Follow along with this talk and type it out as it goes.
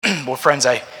Well, friends,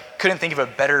 I couldn't think of a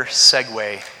better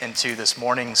segue into this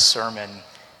morning's sermon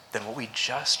than what we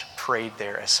just prayed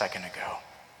there a second ago.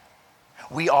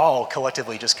 We all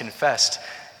collectively just confessed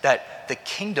that the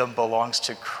kingdom belongs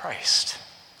to Christ.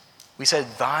 We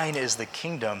said, "Thine is the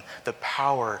kingdom, the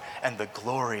power, and the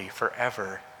glory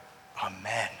forever.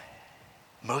 Amen."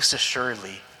 Most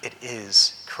assuredly, it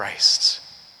is Christ's.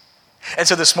 And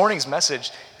so this morning's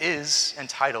message is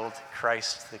entitled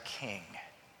Christ the King.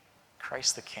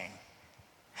 Christ the King.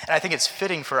 And I think it's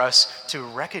fitting for us to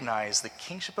recognize the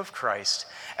kingship of Christ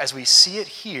as we see it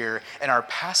here in our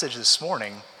passage this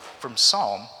morning from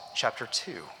Psalm chapter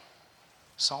 2.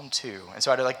 Psalm 2. And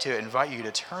so I'd like to invite you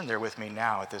to turn there with me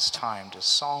now at this time to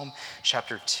Psalm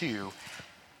chapter 2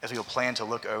 as we will plan to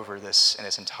look over this in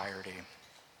its entirety.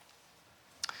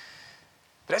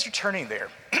 But as you're turning there,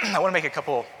 I want to make a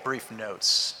couple brief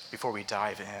notes before we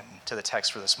dive in to the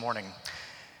text for this morning.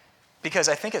 Because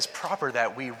I think it's proper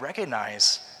that we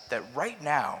recognize that right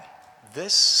now,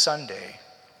 this Sunday,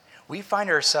 we find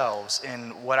ourselves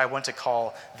in what I want to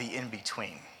call the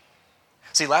in-between.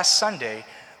 See, last Sunday,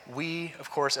 we,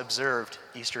 of course, observed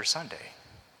Easter Sunday,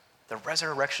 the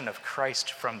resurrection of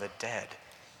Christ from the dead,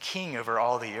 King over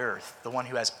all the earth, the one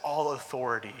who has all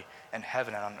authority in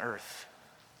heaven and on earth.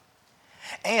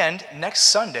 And next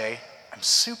Sunday, I'm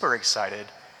super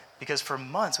excited because for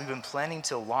months we've been planning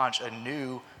to launch a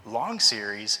new long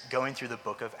series going through the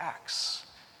book of Acts,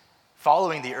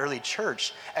 following the early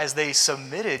church as they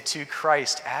submitted to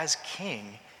Christ as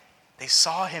King. They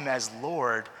saw him as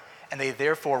Lord, and they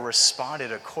therefore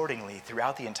responded accordingly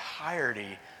throughout the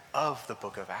entirety of the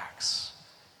book of Acts.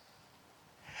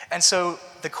 And so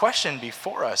the question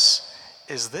before us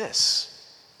is this,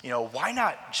 why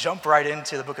not jump right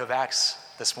into the book of Acts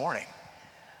this morning?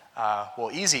 Well,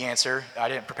 easy answer, I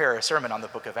didn't prepare a sermon on the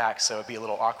book of Acts, so it'd be a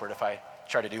little awkward if I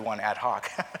try to do one ad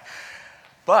hoc.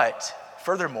 But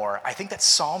furthermore, I think that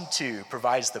Psalm 2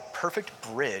 provides the perfect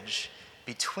bridge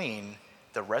between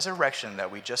the resurrection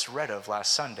that we just read of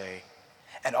last Sunday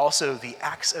and also the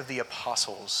Acts of the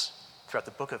Apostles throughout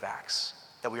the book of Acts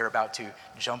that we are about to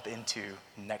jump into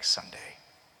next Sunday.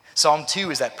 Psalm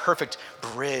 2 is that perfect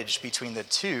bridge between the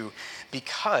two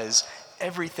because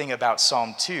everything about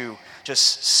Psalm 2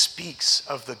 just speaks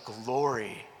of the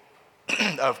glory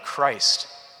of Christ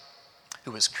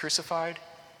who was crucified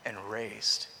and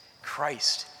raised.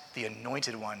 Christ, the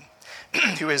anointed one,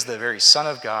 who is the very Son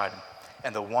of God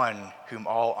and the one whom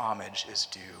all homage is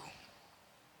due.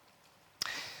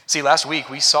 See, last week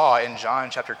we saw in John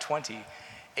chapter 20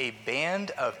 a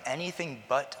band of anything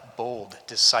but bold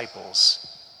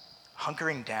disciples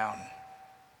hunkering down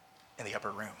in the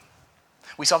upper room.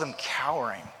 We saw them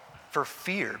cowering for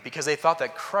fear because they thought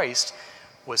that Christ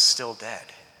was still dead.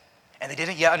 And they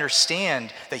didn't yet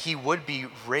understand that he would be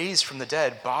raised from the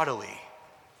dead bodily.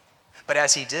 But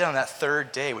as he did on that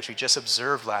third day, which we just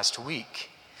observed last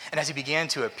week, and as he began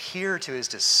to appear to his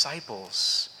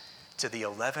disciples, to the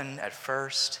 11 at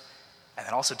first, and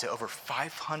then also to over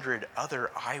 500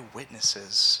 other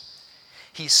eyewitnesses,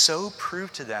 he so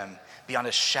proved to them beyond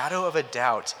a shadow of a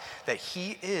doubt that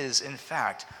he is, in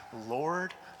fact,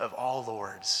 Lord of all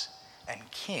lords and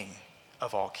King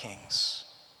of all kings.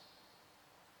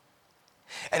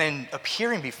 And in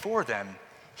appearing before them,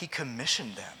 he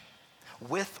commissioned them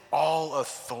with all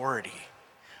authority,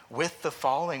 with the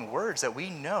following words that we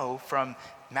know from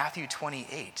Matthew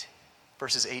 28,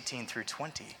 verses 18 through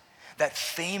 20. That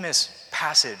famous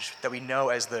passage that we know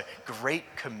as the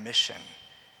Great Commission,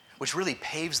 which really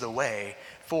paves the way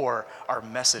for our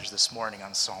message this morning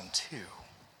on Psalm 2.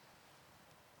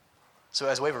 So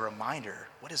as a way of a reminder,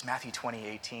 what does Matthew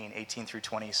 18 through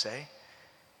 20 say?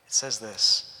 It says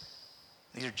this.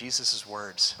 These are Jesus'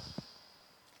 words.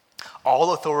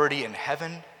 "All authority in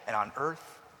heaven and on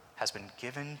earth has been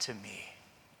given to me.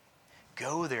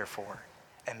 Go, therefore,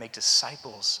 and make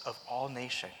disciples of all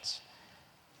nations,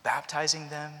 baptizing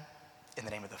them in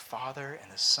the name of the Father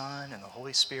and the Son and the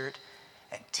Holy Spirit,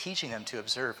 and teaching them to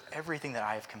observe everything that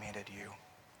I have commanded you.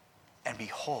 And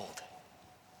behold,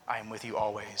 I am with you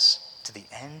always to the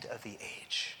end of the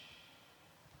age."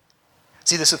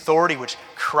 See, this authority which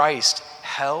Christ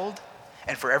held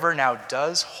and forever now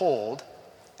does hold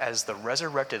as the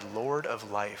resurrected Lord of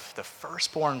life, the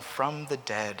firstborn from the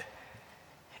dead,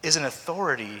 is an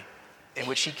authority in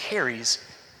which he carries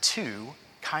two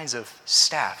kinds of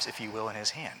staffs, if you will, in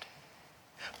his hand.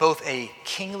 Both a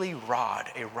kingly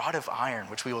rod, a rod of iron,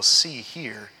 which we will see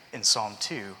here in Psalm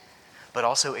 2, but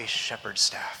also a shepherd's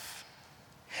staff.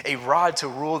 A rod to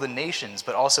rule the nations,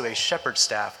 but also a shepherd's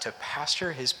staff to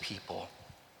pasture his people.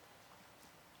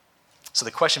 So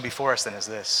the question before us then is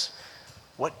this: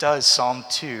 what does Psalm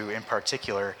 2 in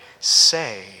particular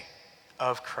say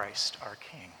of Christ our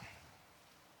King.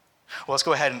 Well, let's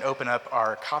go ahead and open up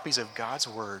our copies of God's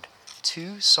Word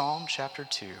to Psalm chapter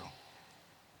 2.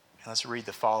 And let's read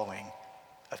the following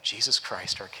of Jesus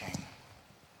Christ our King.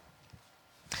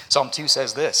 Psalm 2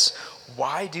 says this,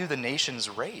 "Why do the nations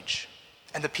rage,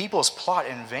 and the peoples plot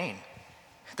in vain?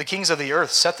 The kings of the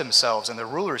earth set themselves, and the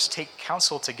rulers take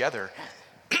counsel together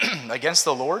against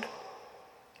the Lord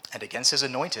and against his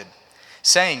anointed,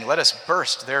 saying, 'Let us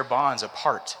burst their bonds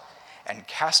apart and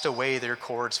cast away their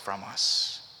cords from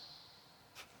us.'"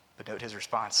 But note his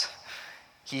response.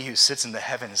 "He who sits in the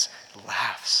heavens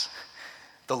laughs.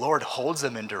 The Lord holds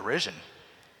them in derision.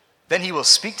 Then he will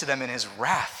speak to them in his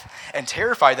wrath and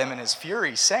terrify them in his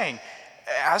fury, saying,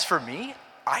 'As for me,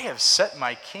 I have set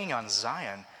my king on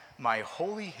Zion, my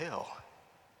holy hill.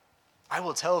 I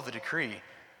will tell of the decree.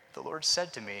 The Lord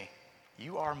said to me,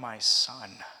 you are my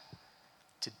son.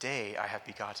 Today I have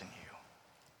begotten you.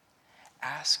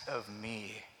 Ask of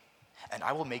me, and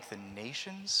I will make the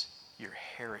nations your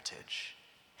heritage,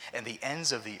 and the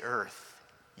ends of the earth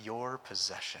your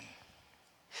possession.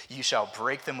 You shall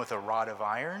break them with a rod of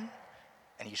iron,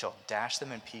 and you shall dash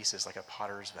them in pieces like a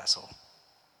potter's vessel.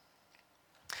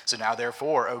 So now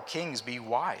therefore, O kings, be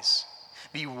wise.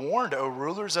 Be warned, O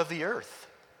rulers of the earth.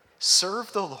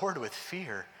 Serve the Lord with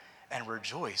fear, and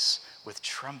rejoice with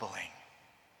trembling.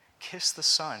 Kiss the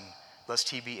Son, lest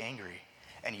he be angry,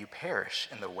 and you perish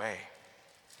in the way.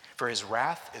 For his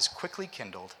wrath is quickly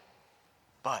kindled.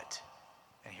 But,"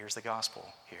 and here's the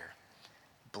gospel here,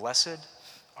 "blessed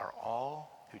are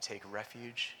all who take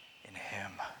refuge in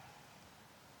him."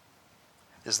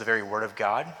 This is the very word of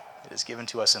God. It is given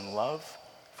to us in love,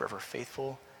 forever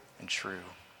faithful and true.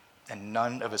 And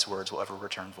none of his words will ever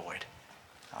return void.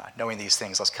 Knowing these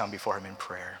things, let's come before him in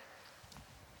prayer.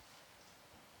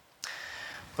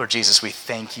 Lord Jesus, we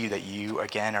thank you that you,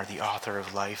 again, are the author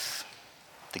of life,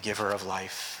 the giver of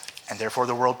life, and therefore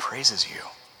the world praises you.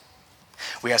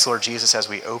 We ask, Lord Jesus, as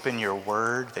we open your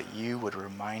word, that you would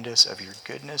remind us of your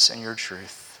goodness and your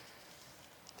truth,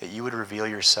 that you would reveal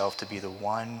yourself to be the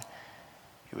one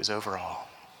who is over all.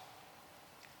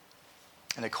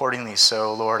 And accordingly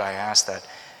so, Lord, I ask that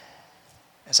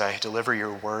as I deliver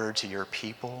your word to your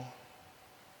people,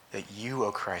 that you,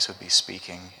 O Christ, would be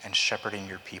speaking and shepherding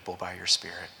your people by your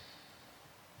Spirit.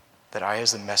 That I,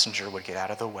 as the messenger, would get out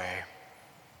of the way,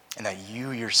 and that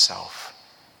you yourself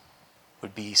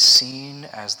would be seen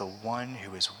as the one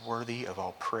who is worthy of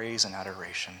all praise and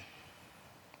adoration.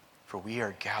 For we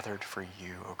are gathered for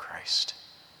you, O Christ,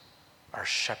 our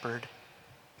shepherd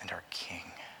and our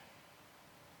King.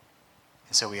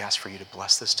 And so we ask for you to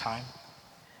bless this time,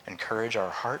 encourage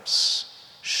our hearts,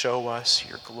 show us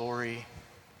your glory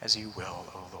as you will,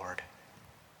 O Lord.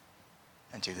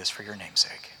 And do this for your name's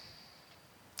sake.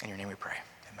 In your name we pray.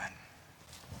 Amen.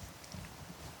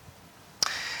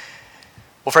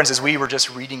 Well, friends, as we were just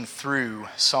reading through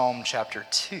Psalm chapter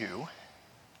 2,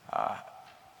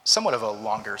 somewhat of a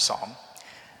longer psalm,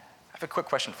 I have a quick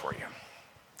question for you.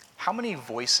 How many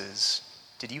voices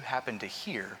did you happen to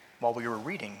hear while we were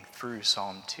reading through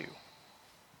Psalm 2?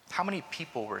 How many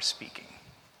people were speaking?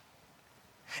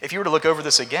 If you were to look over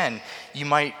this again, you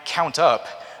might count up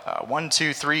 1,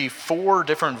 2, 3, 4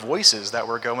 different voices that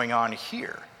were going on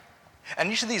here.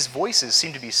 And each of these voices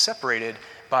seem to be separated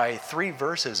by 3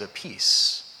 verses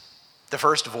apiece. The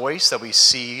first voice that we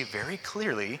see very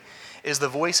clearly is the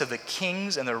voice of the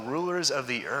kings and the rulers of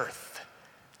the earth.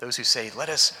 Those who say, "Let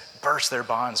us burst their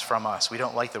bonds from us. We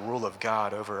don't like the rule of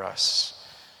God over us."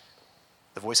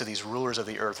 The voice of these rulers of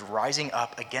the earth rising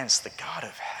up against the God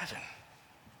of heaven.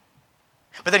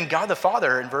 But then God the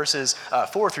Father in verses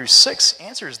 4 through 6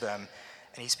 answers them,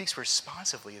 and he speaks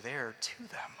responsively there to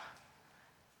them.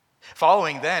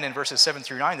 Following then in verses 7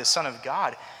 through 9, the Son of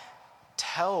God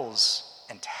tells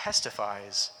and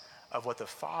testifies of what the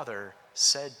Father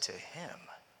said to him,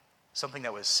 something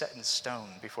that was set in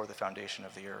stone before the foundation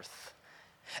of the earth.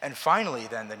 And finally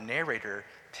then, the narrator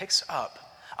picks up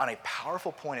on a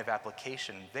powerful point of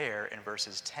application there in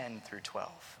verses 10 through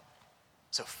 12.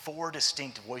 So 4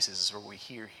 distinct voices is what we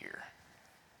hear here.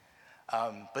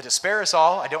 But to spare us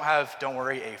all, I don't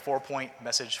worry, a 4-point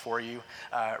message for you.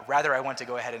 Rather, I want to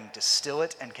go ahead and distill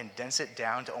it and condense it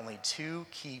down to only 2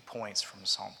 key points from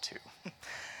Psalm 2.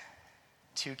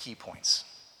 2 key points.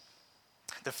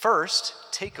 The first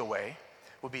takeaway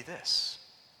would be this,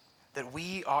 that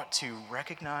we ought to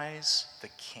recognize the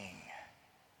King.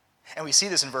 And we see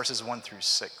this in verses 1 through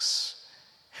 6.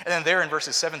 And then there in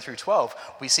verses 7 through 12,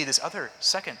 we see this other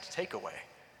second takeaway,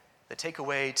 the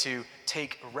takeaway to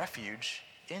take refuge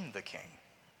in the King.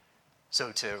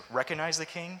 So to recognize the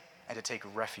King and to take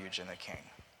refuge in the King.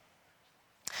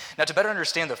 Now, to better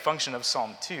understand the function of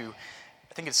Psalm 2,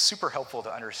 I think it's super helpful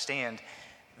to understand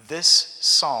this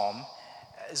psalm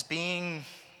as being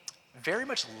very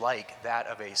much like that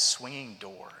of a swinging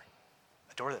door,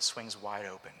 a door that swings wide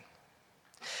open,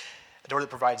 a door that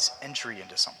provides entry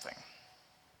into something.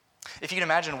 If you can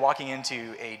imagine walking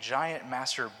into a giant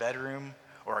master bedroom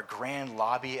or a grand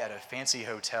lobby at a fancy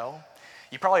hotel,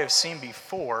 you probably have seen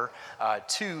before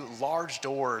two large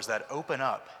doors that open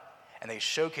up and they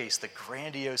showcase the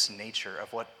grandiose nature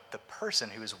of what the person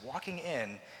who is walking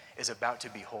in is about to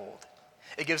behold.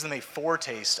 It gives them a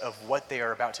foretaste of what they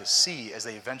are about to see as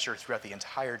they venture throughout the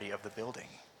entirety of the building.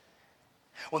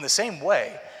 Well, in the same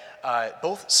way,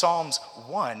 both Psalms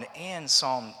 1 and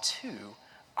Psalm 2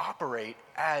 operate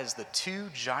as the two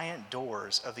giant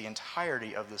doors of the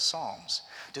entirety of the Psalms,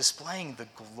 displaying the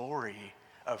glory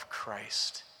of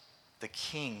Christ, the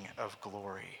King of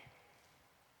glory.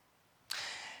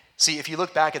 See, if you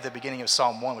look back at the beginning of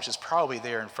Psalm 1, which is probably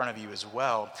there in front of you as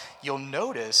well, you'll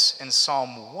notice in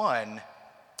Psalm 1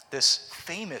 this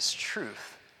famous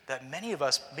truth that many of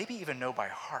us maybe even know by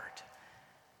heart.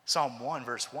 Psalm 1,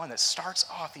 verse 1, that starts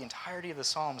off the entirety of the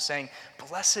psalm saying,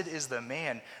 "Blessed is the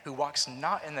man who walks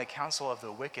not in the counsel of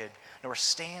the wicked, nor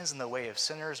stands in the way of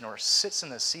sinners, nor sits in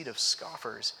the seat of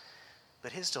scoffers,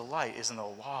 but his delight is in the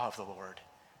law of the Lord,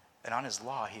 and on his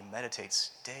law he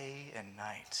meditates day and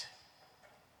night."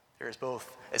 There is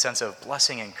both a sense of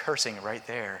blessing and cursing right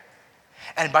there.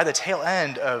 And by the tail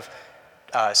end of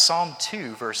Psalm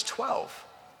 2, verse 12,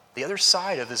 the other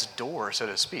side of this door, so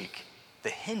to speak, the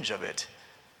hinge of it,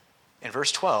 in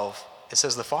verse 12, it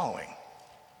says the following: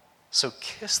 "So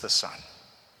kiss the Son."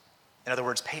 In other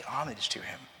words, pay homage to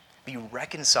him. Be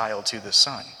reconciled to the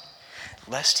Son,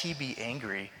 lest he be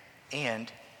angry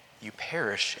and you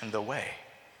perish in the way.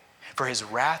 For his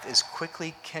wrath is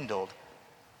quickly kindled,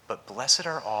 but blessed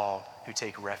are all who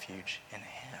take refuge in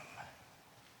him.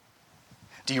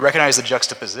 Do you recognize the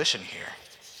juxtaposition here?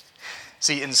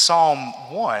 See, in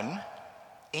Psalm 1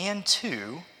 and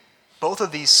 2, both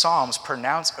of these psalms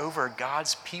pronounce over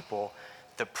God's people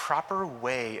the proper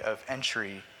way of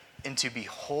entry into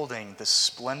beholding the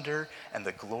splendor and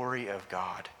the glory of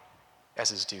God,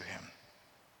 as is due him.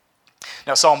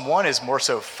 Now, Psalm 1 is more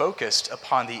so focused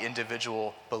upon the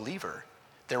individual believer,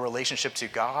 their relationship to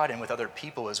God and with other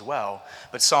people as well.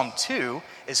 But Psalm 2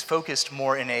 is focused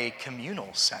more in a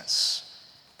communal sense,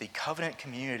 the covenant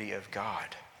community of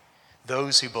God,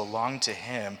 those who belong to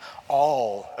him,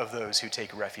 all of those who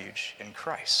take refuge in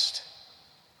Christ.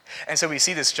 And so we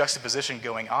see this juxtaposition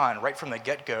going on right from the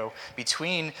get-go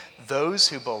between those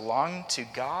who belong to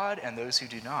God and those who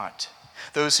do not,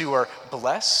 those who are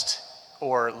blessed,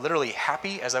 or literally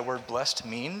happy, as that word blessed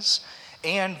means,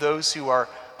 and those who are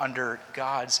under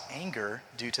God's anger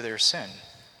due to their sin.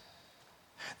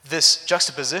 This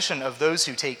juxtaposition of those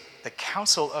who take the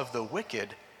counsel of the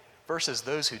wicked versus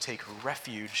those who take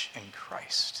refuge in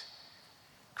Christ.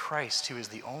 Christ, who is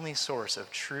the only source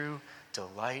of true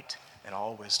delight and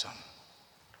all wisdom.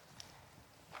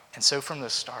 And so from the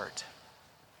start,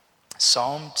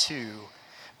 Psalm 2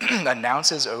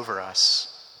 announces over us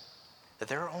that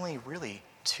there are only really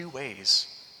two ways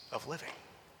of living.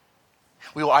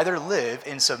 We will either live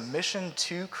in submission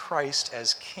to Christ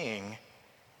as King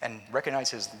and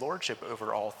recognize his lordship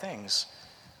over all things,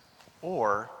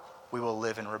 or we will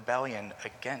live in rebellion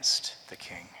against the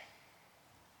King.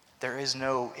 There is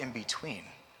no in-between.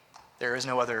 There is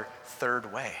no other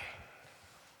third way.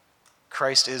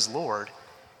 Christ is Lord,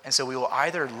 and so we will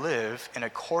either live in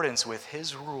accordance with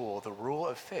his rule, the rule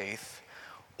of faith,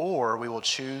 or we will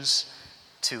choose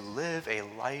to live a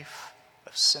life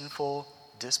of sinful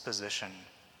disposition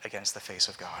against the face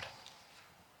of God.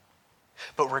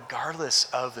 But regardless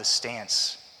of the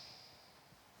stance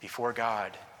before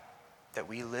God that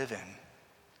we live in,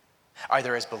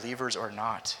 either as believers or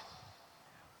not,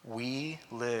 we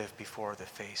live before the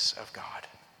face of God,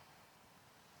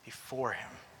 before him.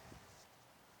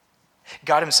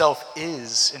 God himself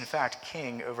is, in fact,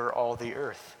 king over all the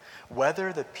earth,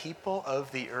 whether the people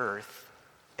of the earth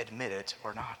admit it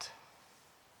or not.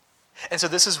 And so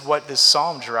this is what this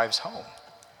psalm drives home,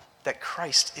 that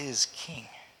Christ is king.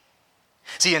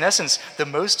 See, in essence, the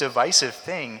most divisive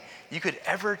thing you could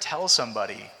ever tell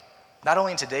somebody, not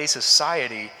only in today's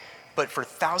society, but for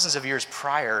thousands of years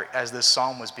prior as this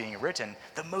psalm was being written,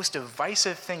 the most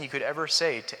divisive thing you could ever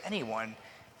say to anyone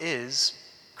is,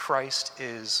 Christ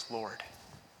is Lord.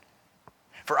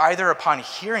 For either upon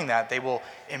hearing that, they will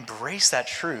embrace that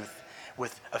truth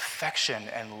with affection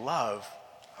and love,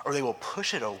 or they will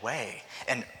push it away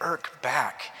and irk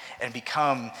back and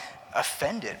become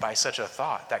offended by such a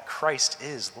thought that Christ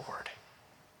is Lord.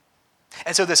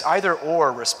 And so this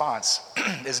either-or response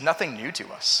is nothing new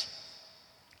to us.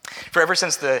 For ever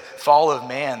since the fall of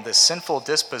man, the sinful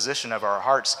disposition of our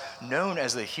hearts, known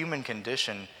as the human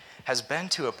condition, has been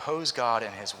to oppose God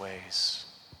and his ways.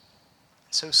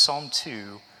 So Psalm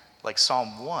 2, like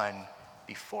Psalm 1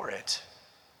 before it,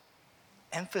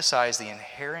 emphasize the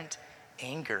inherent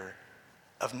anger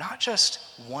of not just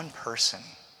one person,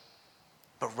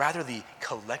 but rather the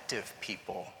collective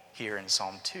people here in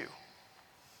Psalm 2.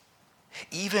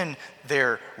 Even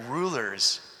their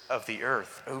rulers of the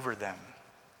earth over them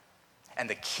and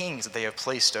the kings that they have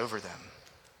placed over them,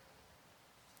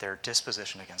 their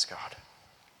disposition against God.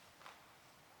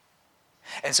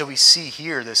 And so we see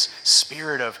here this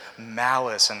spirit of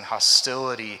malice and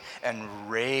hostility and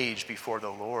rage before the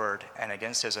Lord and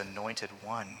against his anointed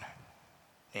one,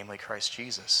 namely Christ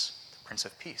Jesus, the Prince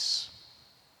of Peace.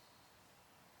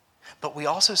 But we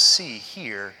also see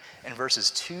here in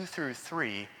verses 2 through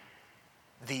 3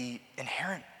 the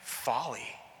inherent folly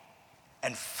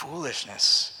and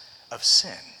foolishness of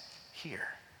sin here.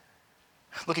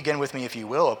 Look again with me, if you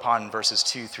will, upon verses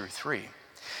 2 through 3.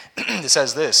 It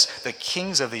says this: the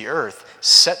kings of the earth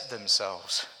set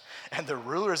themselves, and the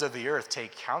rulers of the earth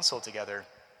take counsel together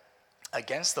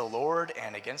against the Lord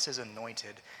and against his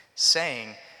anointed,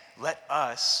 saying, let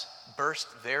us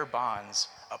burst their bonds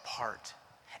apart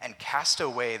and cast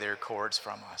away their cords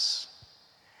from us.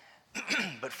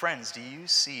 But friends, do you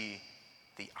see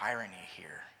the irony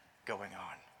here going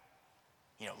on?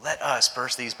 Let us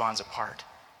burst these bonds apart.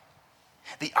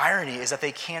 The irony is that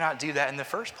they cannot do that in the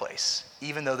first place,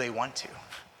 even though they want to.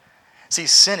 See,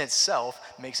 sin itself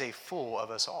makes a fool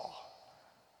of us all.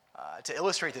 To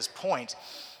illustrate this point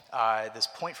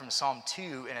from Psalm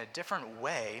 2 in a different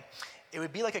way, it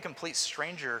would be like a complete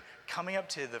stranger coming up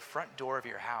to the front door of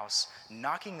your house,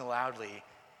 knocking loudly,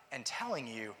 and telling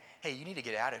you, hey, you need to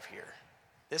get out of here.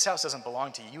 This house doesn't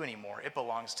belong to you anymore. It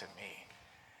belongs to me.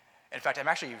 In fact, I'm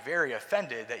actually very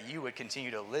offended that you would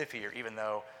continue to live here, even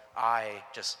though I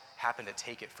just happen to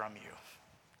take it from you.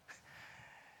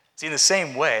 See, in the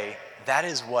same way, that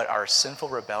is what our sinful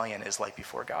rebellion is like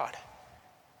before God.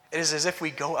 It is as if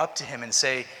we go up to him and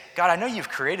say, God, I know you've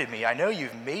created me. I know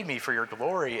you've made me for your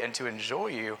glory and to enjoy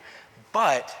you,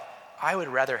 but I would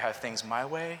rather have things my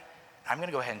way. I'm going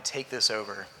to go ahead and take this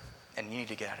over, and you need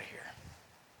to get out of here.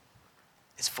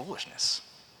 It's foolishness.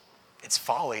 It's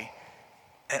folly.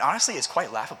 And honestly, it's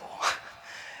quite laughable.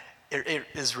 It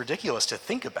is ridiculous to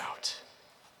think about.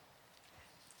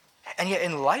 And yet,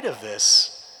 in light of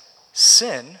this,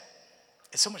 sin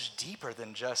is so much deeper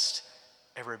than just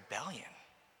a rebellion.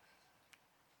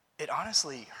 It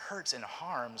honestly hurts and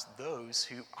harms those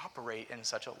who operate in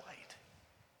such a light.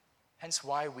 Hence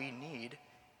why we need,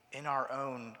 in our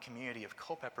own community of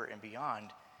Culpeper and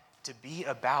beyond, to be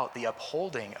about the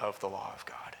upholding of the law of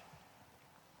God.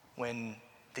 When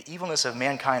the evilness of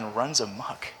mankind runs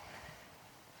amok,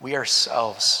 we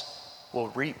ourselves will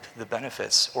reap the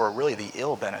benefits, or really the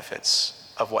ill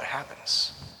benefits, of what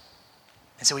happens.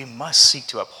 And so we must seek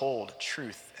to uphold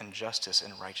truth and justice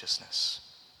and righteousness.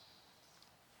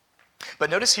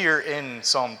 But notice here in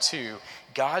Psalm 2,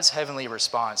 God's heavenly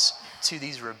response to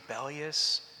these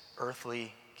rebellious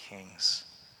earthly kings.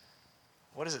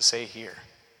 What does it say here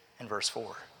in verse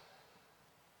 4?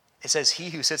 It says,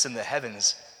 he who sits in the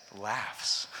heavens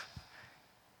laughs.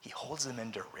 He holds them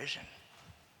in derision.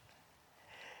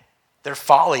 Their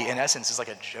folly, in essence, is like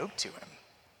a joke to him.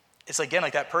 It's again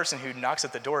like that person who knocks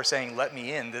at the door saying, let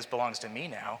me in, this belongs to me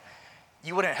now.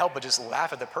 You wouldn't help but just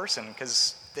laugh at the person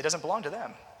because it doesn't belong to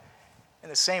them. In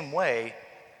the same way,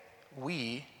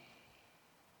 we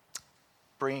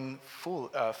bring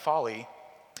folly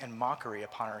and mockery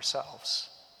upon ourselves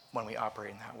when we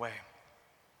operate in that way.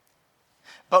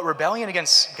 But rebellion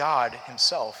against God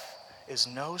himself is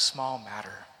no small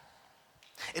matter.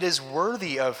 It is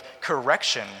worthy of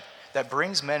correction that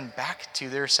brings men back to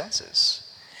their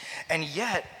senses. And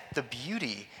yet, the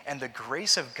beauty and the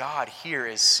grace of God here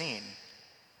is seen.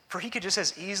 For he could just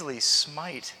as easily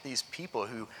smite these people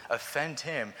who offend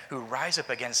him, who rise up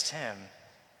against him.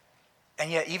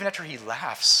 And yet, even after he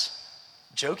laughs,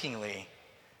 jokingly,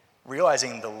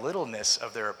 realizing the littleness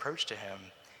of their approach to him,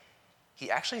 he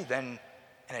actually then,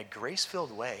 in a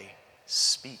grace-filled way,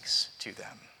 speaks to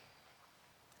them.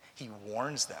 He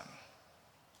warns them.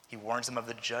 He warns them of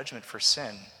the judgment for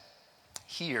sin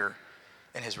here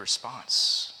in his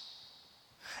response.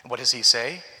 And what does he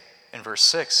say? In verse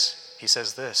 6, he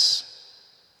says this: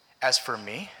 as for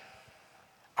me,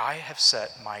 I have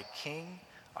set my king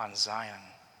on Zion,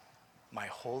 my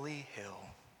holy hill.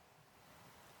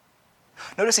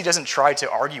 Notice he doesn't try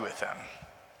to argue with them.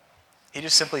 He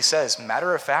just simply says,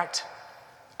 matter of fact,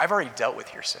 I've already dealt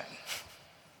with your sin.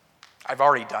 I've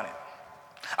already done it.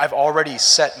 I've already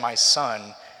set my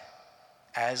son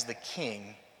as the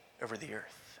king over the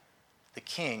earth, the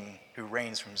king who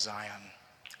reigns from Zion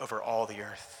over all the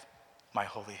earth, my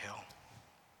holy hill.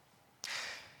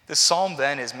 This psalm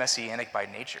then is messianic by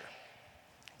nature.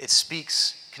 It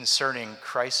speaks concerning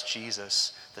Christ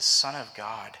Jesus, the Son of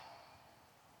God,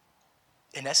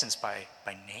 in essence by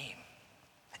name.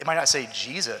 It might not say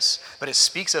Jesus, but it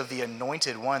speaks of the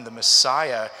anointed one, the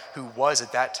Messiah, who was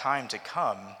at that time to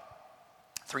come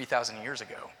 3,000 years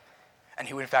ago, and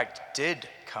who in fact did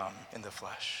come in the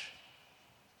flesh.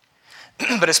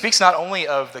 But it speaks not only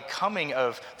of the coming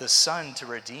of the Son to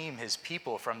redeem his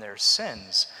people from their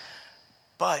sins,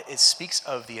 but it speaks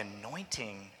of the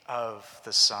anointing of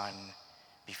the Son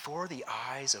before the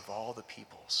eyes of all the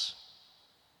peoples.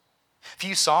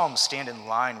 Few psalms stand in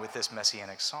line with this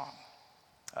messianic song.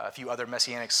 A few other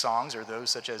messianic songs are those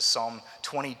such as Psalm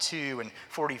 22 and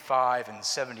 45 and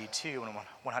 72 and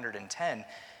 110.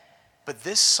 But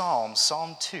this psalm,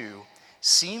 Psalm 2,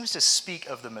 seems to speak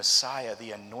of the Messiah,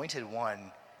 the anointed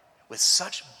one, with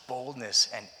such boldness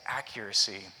and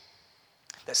accuracy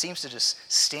that seems to just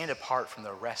stand apart from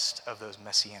the rest of those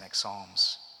messianic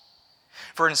psalms.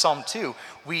 For in Psalm 2,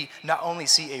 we not only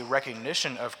see a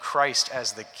recognition of Christ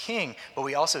as the King, but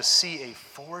we also see a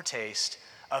foretaste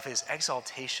of his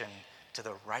exaltation to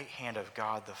the right hand of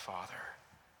God the Father,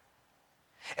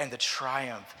 and the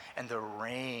triumph and the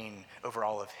reign over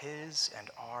all of his and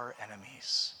our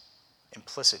enemies,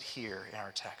 implicit here in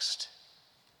our text.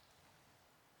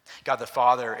 God the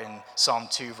Father in Psalm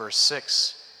 2, verse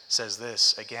 6 says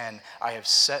this again, I have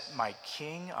set my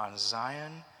King on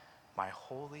Zion, my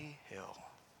holy hill.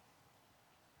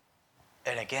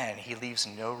 And again, he leaves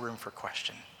no room for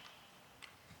question,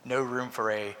 no room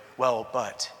for a well,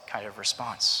 but kind of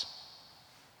response.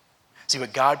 See,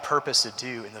 what God purposed to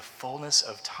do in the fullness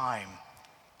of time,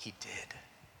 he did.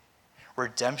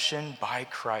 Redemption by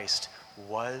Christ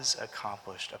was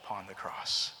accomplished upon the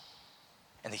cross.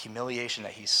 And the humiliation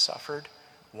that he suffered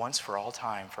once for all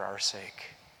time for our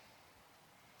sake,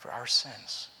 for our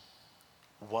sins,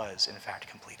 was in fact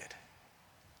completed.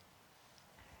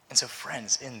 And so,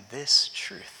 friends, in this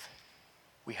truth,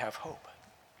 we have hope.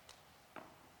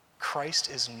 Christ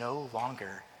is no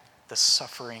longer the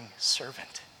suffering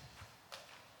servant.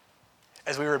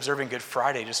 As we were observing Good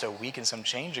Friday just a week and some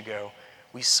change ago,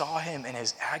 we saw him in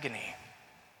his agony,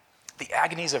 the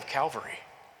agonies of Calvary.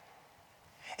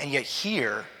 And yet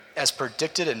here, as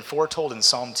predicted and foretold in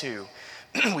Psalm 2,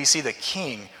 we see the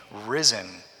King risen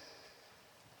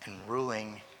and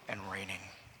ruling and reigning.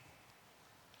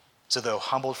 So though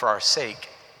humbled for our sake,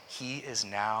 he is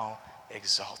now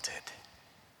exalted.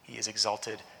 He is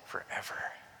exalted forever,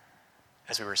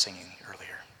 as we were singing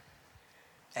earlier.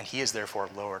 And he is therefore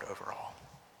Lord over all.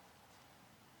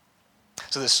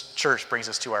 So this church brings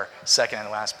us to our second and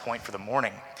last point for the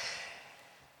morning.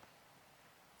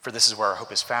 For this is where our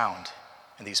hope is found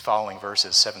in these following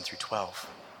verses 7 through 12.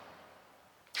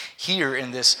 Here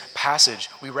in this passage,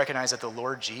 we recognize that the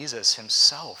Lord Jesus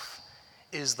himself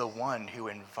is the one who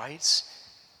invites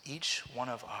each one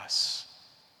of us,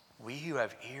 we who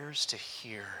have ears to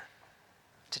hear,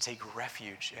 to take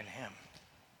refuge in him,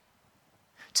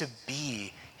 to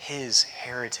be his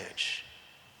heritage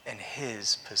and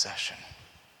his possession.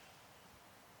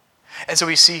 And so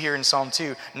we see here in Psalm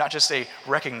 2, not just a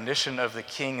recognition of the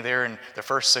King there in the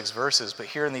first 6 verses, but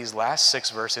here in these last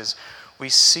 6 verses, we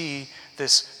see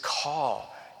this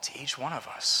call to each one of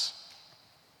us,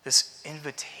 this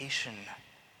invitation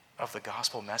of the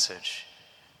gospel message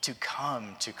to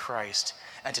come to Christ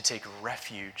and to take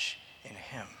refuge in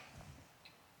him.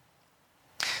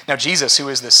 Now Jesus, who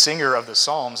is the singer of the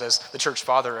Psalms, as the church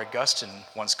father Augustine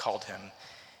once called him,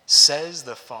 says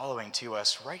the following to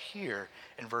us right here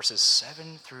in verses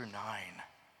 7 through 9.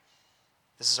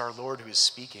 This is our Lord who is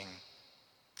speaking,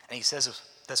 and he says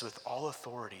this with all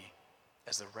authority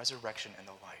as the resurrection and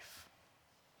the life.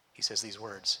 He says these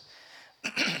words,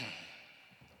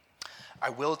 I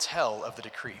will tell of the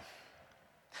decree.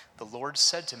 The Lord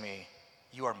said to me,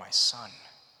 you are my son.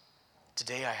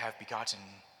 Today I have begotten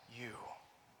you.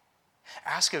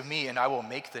 Ask of me, and I will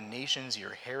make the nations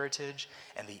your heritage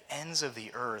and the ends of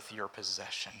the earth your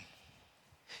possession.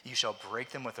 You shall break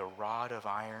them with a rod of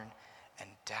iron and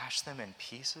dash them in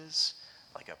pieces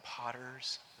like a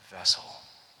potter's vessel.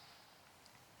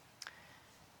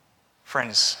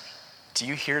 Friends, do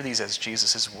you hear these as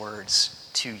Jesus' words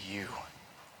to you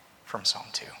from Psalm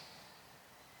 2?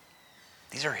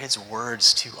 These are his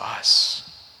words to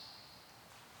us.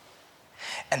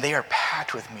 And they are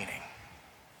packed with meaning.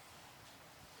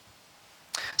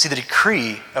 See, the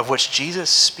decree of which Jesus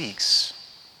speaks,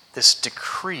 this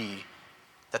decree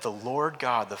that the Lord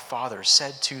God, the Father,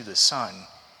 said to the Son,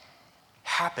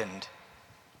 happened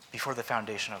before the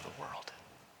foundation of the world.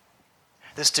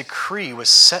 This decree was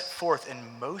set forth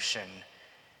in motion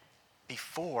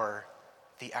before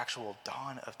the actual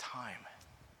dawn of time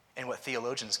in what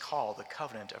theologians call the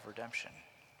covenant of redemption.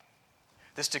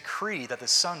 This decree that the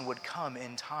Son would come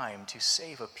in time to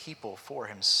save a people for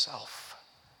himself.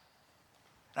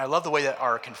 And I love the way that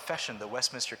our confession, the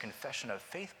Westminster Confession of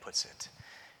Faith, puts it.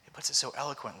 It puts it so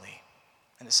eloquently.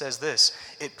 And it says this: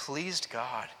 "It pleased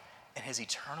God in his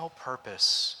eternal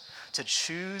purpose to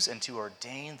choose and to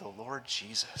ordain the Lord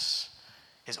Jesus,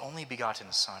 his only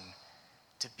begotten Son,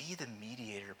 to be the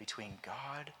mediator between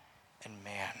God and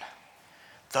man,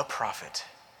 the prophet,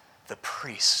 the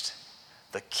priest,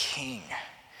 the king,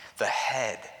 the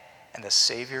head, and the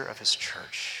Savior of his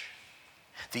church,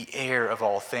 the heir of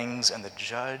all things and the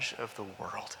judge of the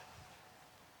world,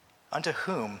 unto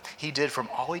whom he did from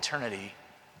all eternity,"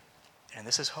 and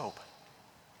this is hope,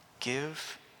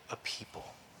 "give a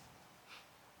people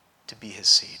to be his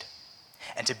seed,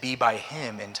 and to be by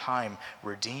him in time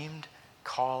redeemed,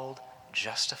 called,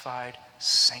 justified,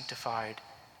 sanctified,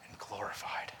 and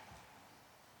glorified."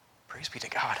 Praise be to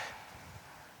God.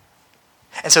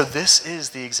 And so this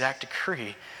is the exact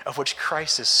decree of which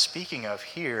Christ is speaking of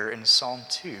here in Psalm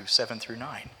 2, 7 through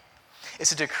 9.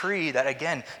 It's a decree that,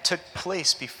 again, took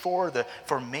place before the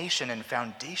formation and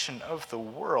foundation of the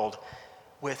world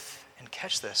with, and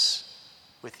catch this,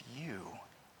 with you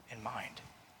in mind,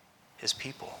 his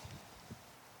people.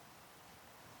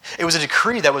 It was a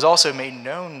decree that was also made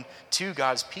known to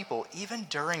God's people even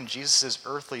during Jesus'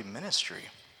 earthly ministry.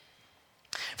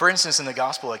 For instance, in the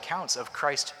gospel accounts of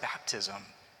Christ's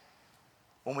baptism,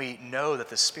 when we know that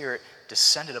the Spirit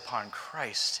descended upon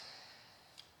Christ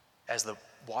as the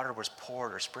water was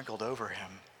poured or sprinkled over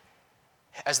him,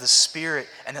 as the Spirit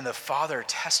and then the Father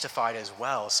testified as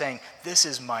well, saying, "This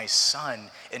is my Son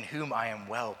in whom I am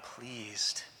well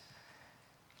pleased,"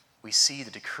 we see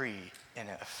the decree in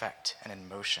effect and in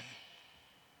motion.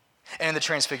 And in the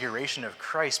transfiguration of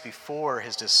Christ before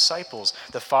his disciples,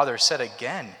 the Father said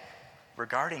again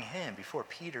regarding him before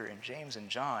Peter and James and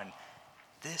John,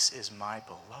 "This is my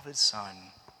beloved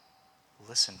Son,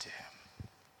 listen to him."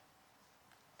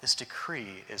 This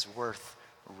decree is worth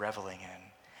reveling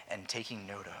in and taking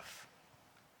note of.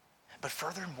 But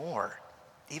furthermore,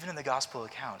 even in the gospel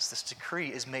accounts, this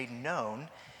decree is made known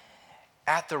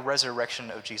at the resurrection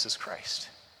of Jesus Christ.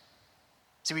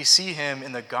 So we see him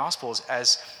in the Gospels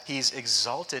as he's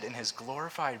exalted in his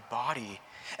glorified body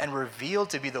and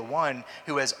revealed to be the one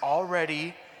who has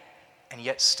already and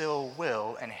yet still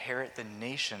will inherit the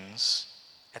nations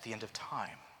at the end of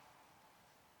time.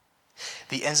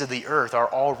 The ends of the earth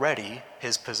are already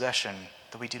his possession,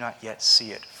 though we do not yet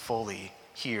see it fully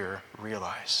here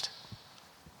realized.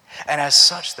 And as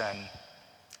such then,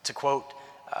 to quote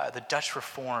the Dutch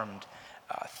Reformed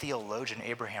theologian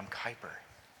Abraham Culpeper,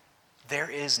 there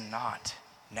is not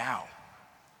now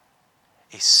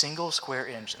a single square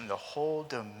inch in the whole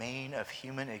domain of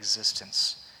human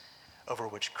existence over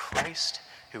which Christ,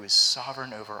 who is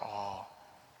sovereign over all,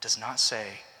 does not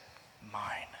say,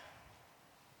 "Mine,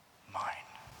 mine."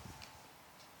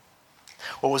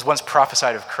 What was once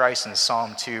prophesied of Christ in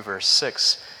Psalm 2, verse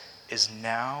 6, is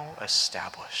now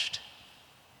established,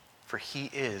 for he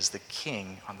is the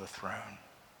king on the throne.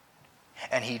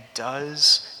 And he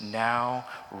does now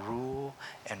rule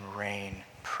and reign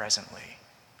presently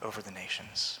over the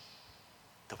nations,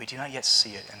 though we do not yet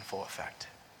see it in full effect.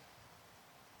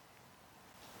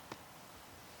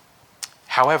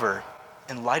 However,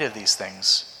 in light of these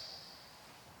things,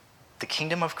 the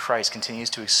kingdom of Christ continues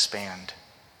to expand,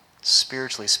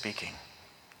 spiritually speaking,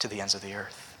 to the ends of the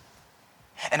earth.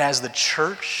 And as the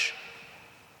church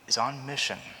is on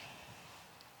mission,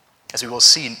 as we will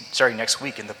see starting next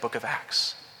week in the book of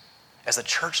Acts, as the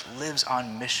church lives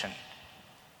on mission,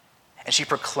 and she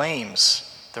proclaims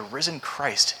the risen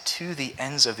Christ to the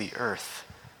ends of the earth,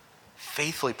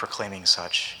 faithfully proclaiming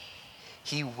such,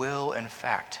 he will, in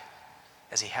fact,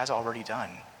 as he has already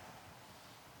done,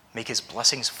 make his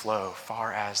blessings flow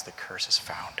far as the curse is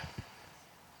found.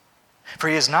 For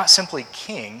he is not simply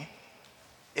king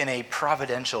in a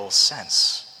providential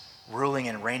sense, ruling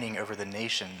and reigning over the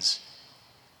nations,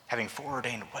 having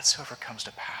foreordained whatsoever comes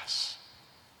to pass,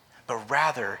 but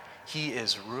rather he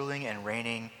is ruling and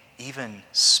reigning even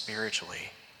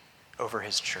spiritually over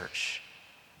his church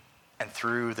and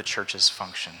through the church's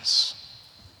functions.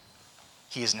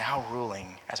 He is now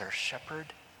ruling as our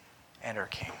shepherd and our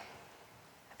king.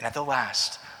 And at the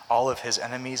last, all of his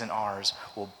enemies and ours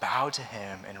will bow to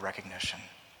him in recognition.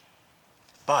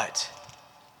 But,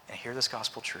 and hear this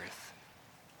gospel truth,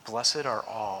 blessed are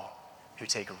all who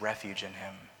take refuge in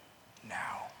him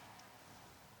now.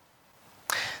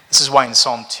 This This is why in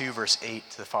Psalm 2, verse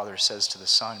 8, the Father says to the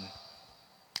Son,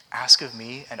 "Ask of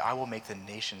me, and I will make the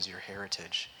nations your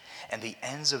heritage, and the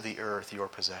ends of the earth your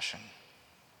possession."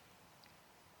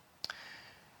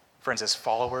 Friends, as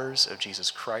followers of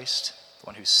Jesus Christ, the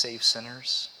one who saves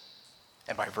sinners,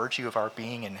 and by virtue of our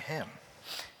being in him,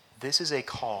 this is a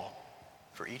call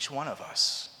for each one of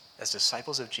us as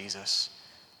disciples of Jesus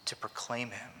to proclaim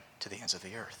him to the ends of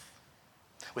the earth,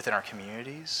 within our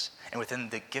communities and within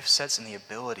the gift sets and the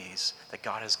abilities that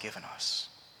God has given us,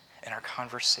 in our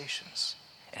conversations,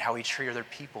 and how we treat other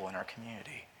people in our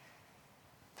community,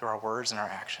 through our words and our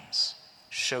actions,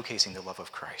 showcasing the love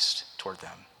of Christ toward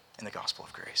them in the gospel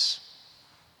of grace.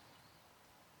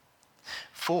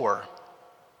 For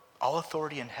all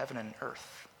authority in heaven and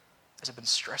earth, as I've been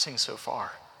stressing so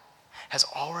far, has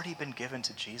already been given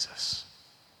to Jesus.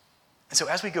 And so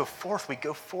as we go forth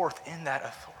in that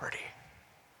authority.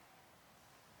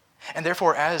 And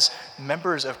therefore, as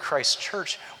members of Christ's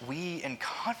church, we in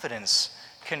confidence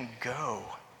can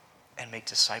go and make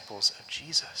disciples of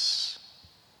Jesus.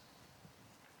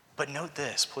 But note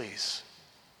this, please,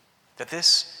 that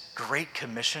this Great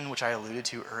Commission, which I alluded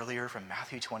to earlier from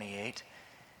Matthew 28,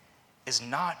 is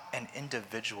not an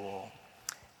individual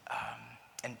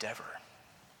endeavor.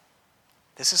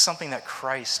 This is something that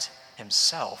Christ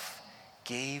himself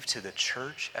gave to the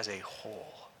church as a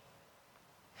whole.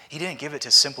 He didn't give it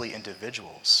to simply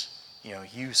individuals.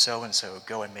 You so-and-so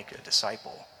go and make a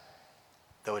disciple,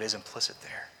 though it is implicit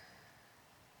there.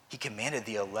 He commanded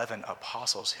the 11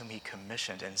 apostles whom he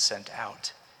commissioned and sent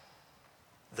out.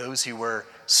 Those who were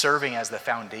serving as the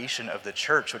foundation of the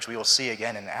church, which we will see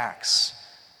again in Acts,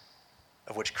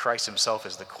 of which Christ himself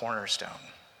is the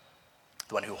cornerstone,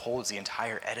 the one who holds the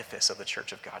entire edifice of the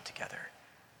church of God together.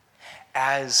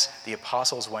 As the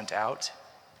apostles went out,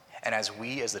 and as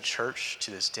we as the church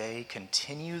to this day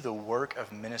continue the work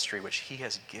of ministry which he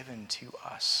has given to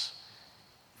us,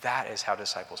 that is how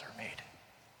disciples are made.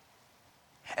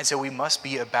 And so we must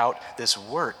be about this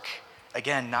work,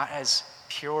 again, not as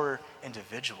pure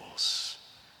individuals,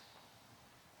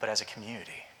 but as a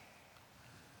community.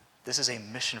 This is a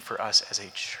mission for us as a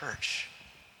church.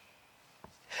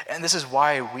 And this is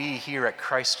why we here at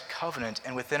Christ Covenant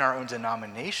and within our own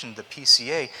denomination, the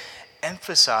PCA,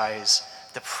 emphasize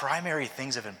the primary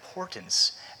things of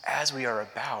importance as we are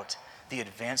about the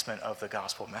advancement of the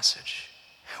gospel message.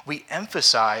 We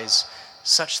emphasize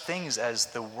such things as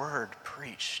the word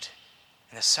preached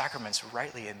and the sacraments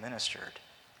rightly administered,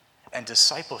 and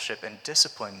discipleship and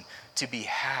discipline to be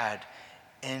had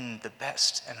in the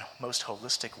best and most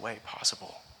holistic way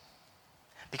possible.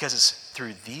 Because it's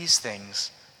through these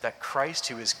things that Christ,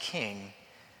 who is King,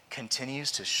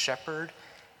 continues to shepherd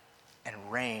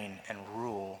and reign and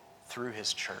rule through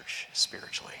his church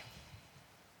spiritually.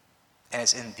 And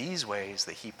it's in these ways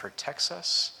that he protects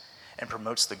us and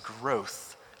promotes the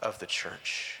growth of the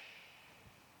church.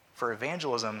 For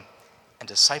evangelism and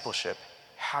discipleship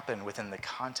happen within the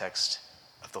context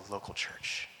of the local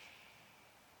church.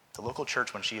 The local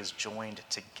church when she is joined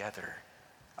together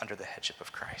under the headship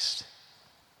of Christ.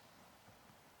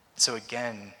 So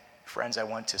again, friends, I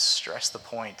want to stress the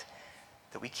point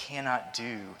that we cannot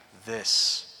do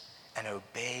this and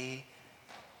obey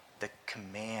the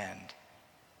command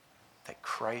that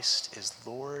Christ is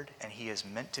Lord and he is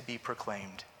meant to be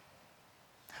proclaimed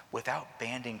without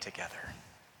banding together.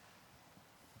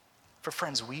 For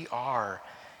friends, we are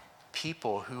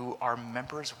people who are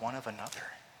members one of another.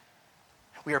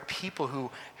 We are people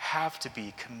who have to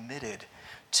be committed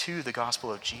to the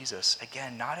gospel of Jesus,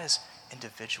 again, not as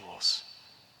individuals,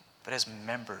 but as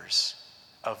members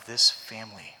of this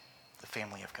family, the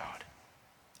family of God.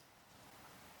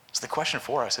 So the question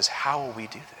for us is, how will we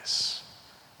do this?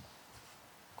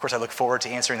 Of course, I look forward to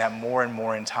answering that more and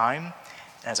more in time.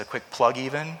 And as a quick plug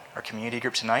even, our community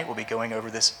group tonight will be going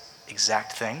over this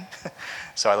exact thing.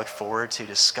 So I look forward to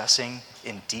discussing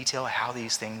in detail how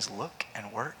these things look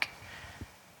and work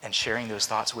and sharing those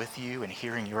thoughts with you and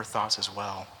hearing your thoughts as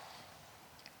well.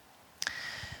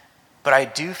 But I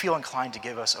do feel inclined to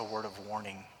give us a word of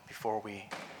warning before we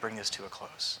bring this to a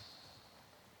close.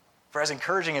 For as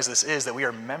encouraging as this is, that we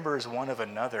are members one of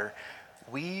another,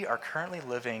 we are currently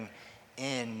living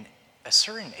in a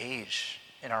certain age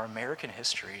in our American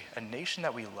history, a nation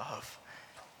that we love,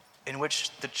 in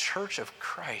which the Church of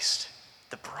Christ,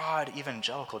 the broad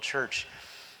evangelical church,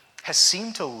 has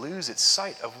seemed to lose its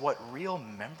sight of what real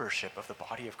membership of the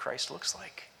body of Christ looks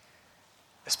like.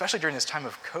 Especially during this time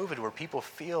of COVID, where people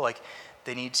feel like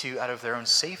they need to, out of their own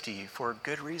safety, for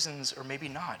good reasons or maybe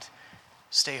not,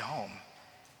 stay home.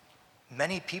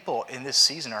 Many people in this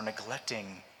season are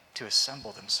neglecting to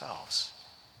assemble themselves.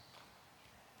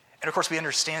 And of course, we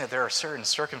understand that there are certain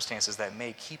circumstances that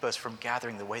may keep us from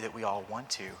gathering the way that we all want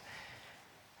to.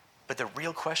 But the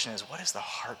real question is, what is the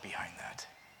heart behind that?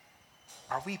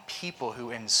 Are we people who,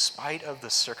 in spite of the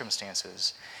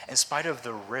circumstances, in spite of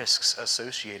the risks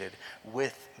associated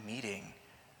with meeting,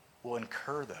 will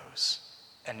incur those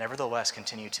and nevertheless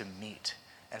continue to meet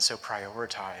and so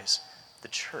prioritize the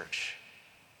church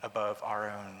above our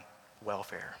own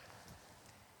welfare?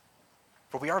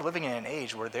 For we are living in an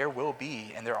age where there will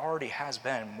be, and there already has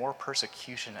been, more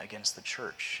persecution against the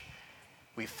church.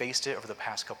 We've faced it over the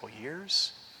past couple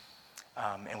years,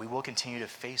 and we will continue to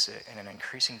face it in an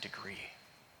increasing degree.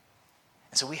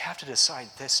 And so we have to decide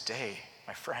this day,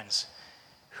 my friends,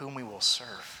 whom we will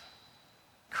serve.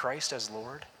 Christ as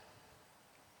Lord,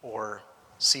 or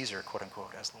Caesar, quote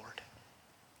unquote, as Lord?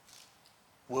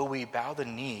 Will we bow the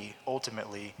knee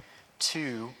ultimately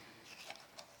to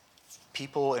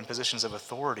people in positions of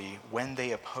authority when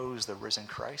they oppose the risen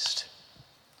Christ?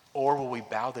 Or will we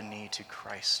bow the knee to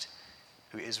Christ,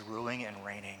 who is ruling and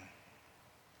reigning,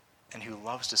 and who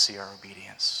loves to see our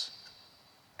obedience,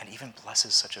 and even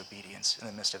blesses such obedience in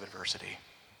the midst of adversity?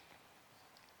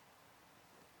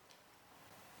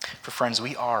 For friends,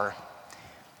 we are,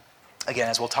 again,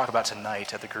 as we'll talk about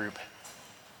tonight at the group,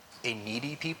 a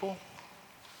needy people,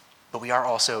 but we are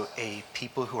also a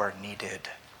people who are needed.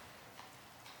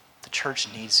 The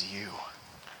church needs you.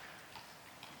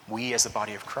 We, as the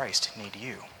body of Christ, need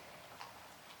you.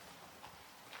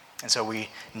 And so we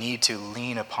need to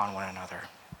lean upon one another.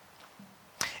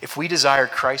 If we desire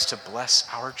Christ to bless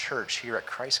our church here at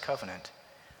Christ Covenant,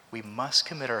 we must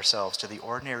commit ourselves to the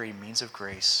ordinary means of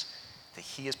grace that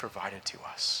he has provided to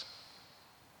us.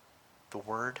 The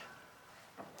word,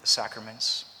 the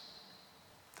sacraments,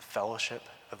 the fellowship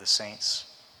of the saints,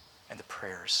 and the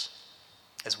prayers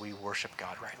as we worship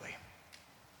God rightly.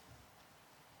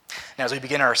 Now, as we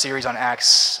begin our series on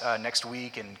Acts next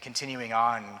week and continuing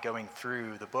on going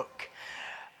through the book,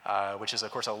 which is,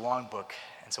 of course, a long book,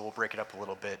 and so we'll break it up a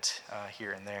little bit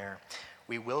here and there,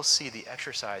 we will see the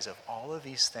exercise of all of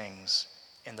these things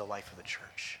in the life of the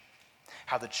church.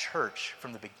 How the church,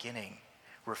 from the beginning,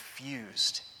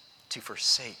 refused to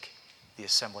forsake the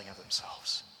assembling of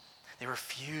themselves. They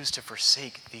refused to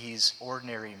forsake these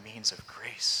ordinary means of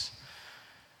grace.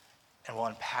 And we'll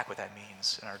unpack what that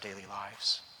means in our daily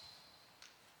lives.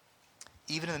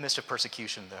 Even in the midst of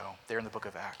persecution, though, there in the book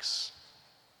of Acts,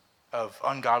 of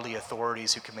ungodly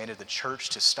authorities who commanded the church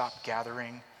to stop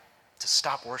gathering, to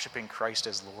stop worshiping Christ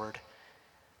as Lord,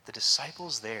 the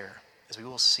disciples there, as we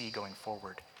will see going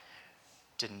forward,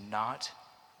 did not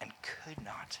and could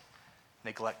not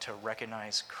neglect to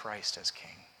recognize Christ as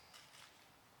King.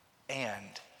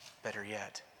 And, better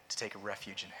yet, to take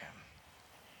refuge in him.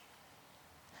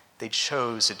 They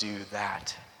chose to do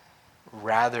that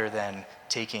rather than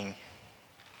taking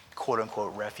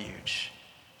quote-unquote refuge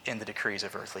in the decrees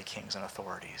of earthly kings and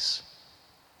authorities,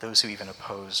 those who even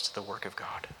opposed the work of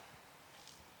God.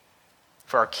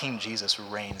 For our King Jesus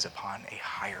reigns upon a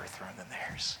higher throne than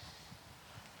theirs.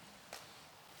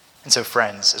 And so,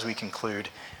 friends, as we conclude,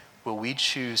 will we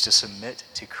choose to submit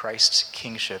to Christ's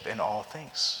kingship in all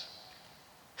things?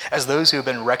 As those who have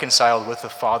been reconciled with the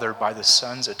Father by the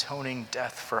Son's atoning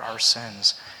death for our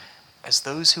sins, as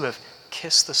those who have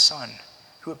kissed the Son,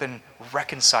 who have been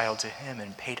reconciled to him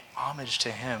and paid homage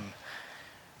to him,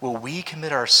 will we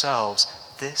commit ourselves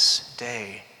this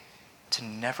day to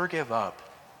never give up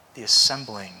the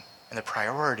assembling and the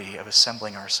priority of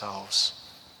assembling ourselves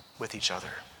with each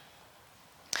other?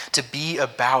 To be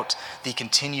about the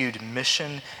continued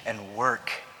mission and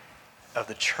work of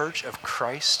the Church of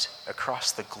Christ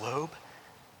across the globe,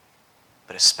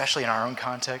 but especially in our own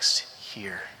context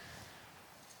here.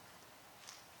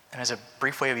 And as a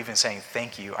brief way of even saying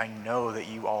thank you, I know that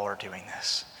you all are doing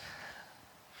this.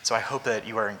 So I hope that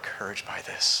you are encouraged by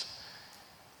this,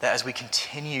 that as we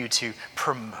continue to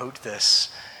promote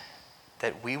this,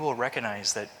 that we will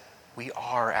recognize that we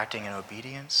are acting in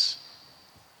obedience.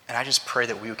 And I just pray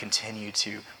that we would continue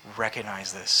to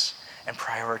recognize this and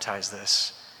prioritize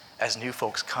this as new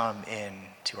folks come in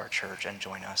to our church and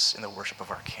join us in the worship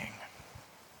of our King.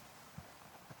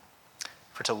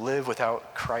 For to live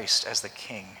without Christ as the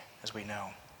King, as we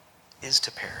know, is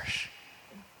to perish.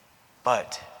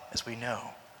 But, as we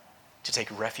know, to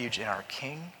take refuge in our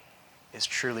King is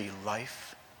truly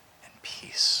life and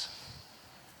peace.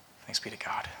 Thanks be to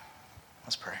God.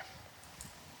 Let's pray.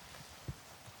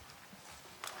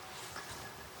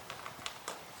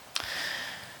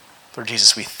 Lord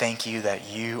Jesus, we thank you that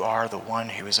you are the one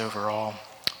who is over all,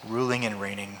 ruling and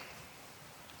reigning.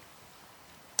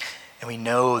 And we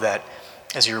know that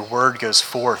as your word goes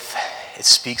forth, it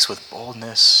speaks with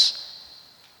boldness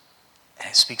and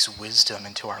it speaks wisdom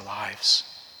into our lives.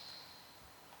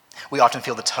 We often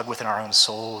feel the tug within our own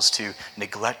souls to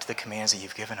neglect the commands that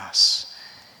you've given us.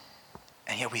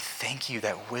 And yet we thank you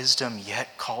that wisdom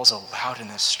yet calls aloud in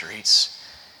the streets,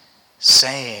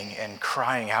 saying and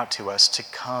crying out to us to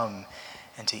come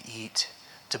and to eat,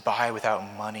 to buy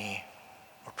without money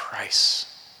or price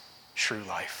true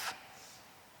life.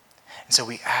 And so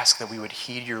we ask that we would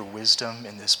heed your wisdom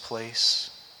in this place,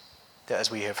 that as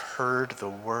we have heard the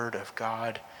word of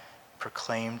God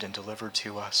proclaimed and delivered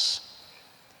to us,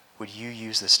 would you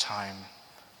use this time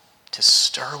to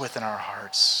stir within our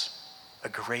hearts a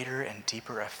greater and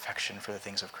deeper affection for the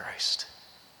things of Christ.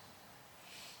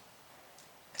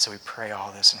 And so we pray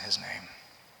all this in his name.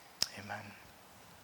 Amen.